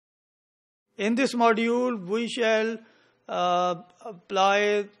In this module, we shall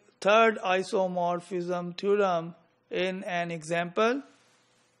apply third isomorphism theorem in an example.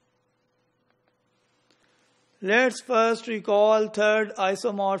 Let's first recall third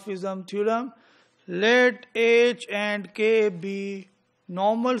isomorphism theorem. Let H and K be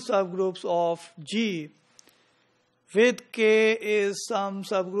normal subgroups of G, with K is some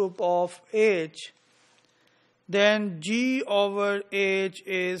subgroup of H. Then G over H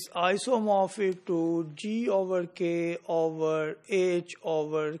is isomorphic to G over K over H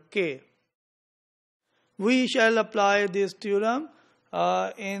over K. We shall apply this theorem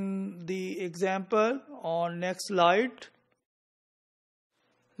in the example on next slide.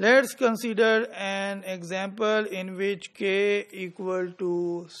 Let's consider an example in which K equal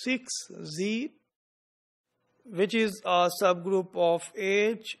to 6Z, which is a subgroup of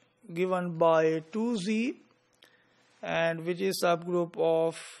H given by 2Z, and which is subgroup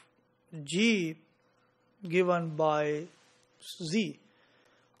of G given by Z.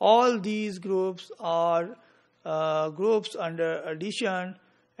 All these groups are groups under addition,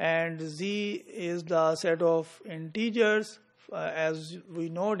 and Z is the set of integers. As we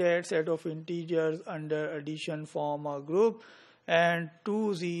know that set of integers under addition form a group, and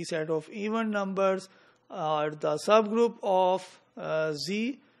 2Z set of even numbers are the subgroup of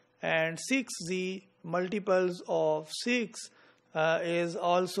Z, and 6Z multiples of 6 is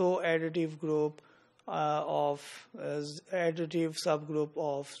also additive group additive subgroup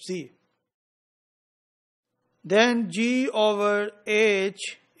of Z. Then G over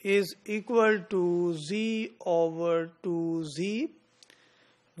H is equal to Z over 2Z,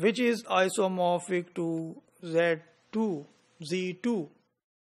 which is isomorphic to Z2, Z2.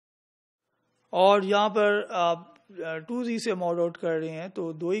 और यहाँ पर आप 2Z से mod out कर रहे हैं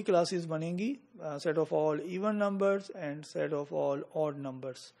तो दो ही क्लासेस बनेंगी, set of all even numbers and set of all odd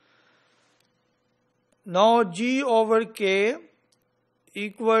numbers. Now G over K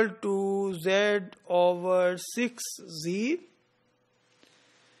equal to Z over 6Z.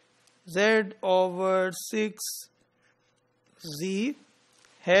 Z over 6Z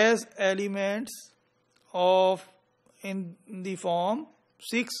has elements of in the form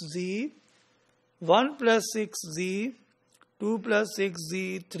 6Z, 1 plus 6Z, 2 plus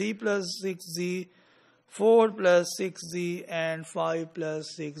 6Z, 3 plus 6Z, 4 plus 6Z and 5 plus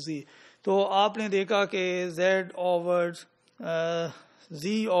 6Z. तो आपने देखा कि Z over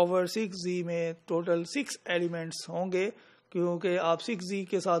Z over 6Z में total 6 elements होंगे, क्योंकि आप 6Z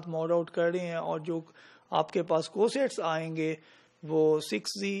के साथ मॉड आउट कर रहे हैं, और जो आपके पास कोसेट्स आएंगे वो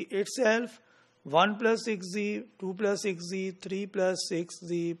 6Z itself, 1 plus 6Z, 2 plus 6Z, 3 plus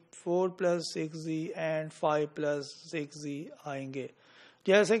 6Z, 4 plus 6Z and 5 plus 6Z आएंगे.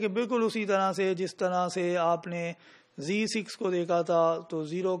 जैसे कि बिल्कुल उसी तरह से जिस तरह से आपने Z6 को देखा था, तो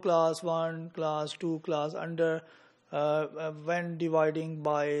 0 class, 1 class, 2 class under when dividing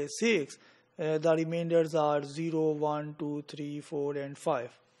by 6, the remainders are 0, 1, 2, 3, 4 and 5.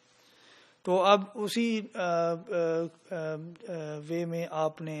 तो अब उसी वे में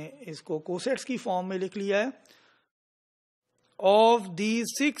आपने इसको कोसेट्स की फॉर्म में लिख लिया है. Of these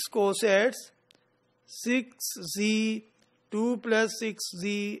 6 cosets, 6Z, 2 plus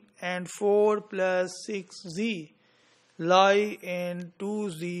 6Z and 4 plus 6Z lie in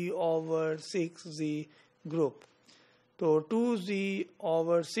 2Z over 6Z group. तो 2Z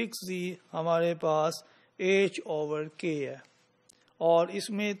over 6Z हमारे पास H over K है, और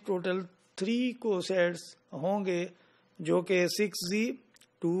इसमें टोटल 3 कोसेट्स होंगे जो कि 6Z,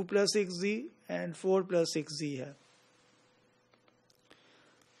 2 plus 6Z and 4 plus 6Z है.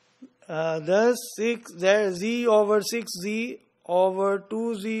 Thus Z over 6Z over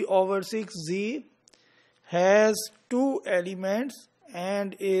 2Z over 6Z has 2 elements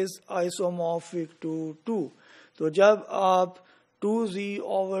and is isomorphic to 2. तो जब आप 2Z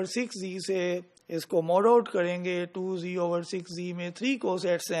over 6Z से इसको मॉड आउट करेंगे, 2Z over 6Z में 3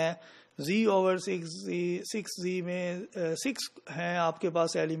 कोसेट्स हैं, Z over 6Z में 6 हैं आपके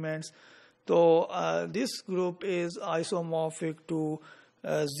पास एलिमेंट्स, तो this group is isomorphic to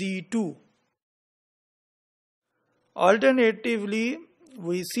Z2. Alternatively,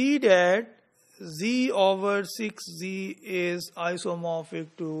 we see that Z over 6Z is isomorphic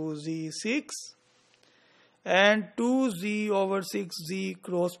to Z6, and 2Z over 6Z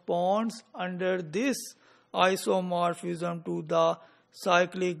corresponds under this isomorphism to the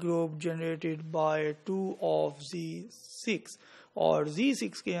cyclic group generated by 2 of Z6. और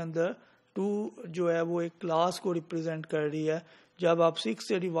Z6 के अंदर 2 जो है वो एक class को represent कर रही है. जब आप 6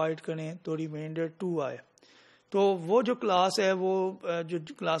 से डिवाइड करें तो रिमाइंडर 2 आए, तो वो जो क्लास है वो जो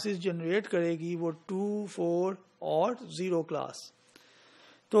क्लासेस जनरेट करेगी वो 2, 4 और 0 क्लास.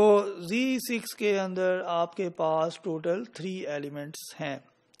 तो Z6 के अंदर आपके पास टोटल 3 एलिमेंट्स हैं.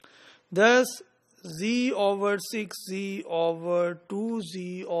 Thus Z over 6Z over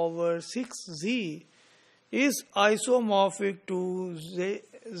 2Z over 6Z is isomorphic to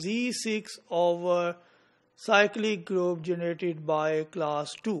Z6 over cyclic group generated by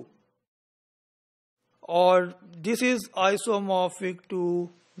class 2, और this is isomorphic to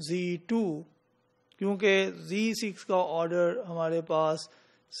Z2 क्योंकि Z6 का ऑर्डर हमारे पास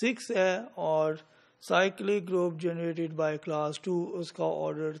 6 है और cyclic group generated by class 2 उसका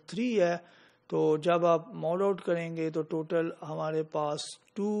order 3 है. तो जब आप मॉड आउट करेंगे तो टोटल हमारे पास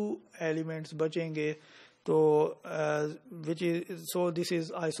 2 एलिमेंट्स बचेंगे. तो which is, so this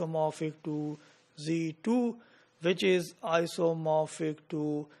is isomorphic to Z2 which is isomorphic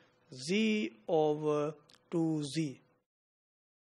to Z over 2Z.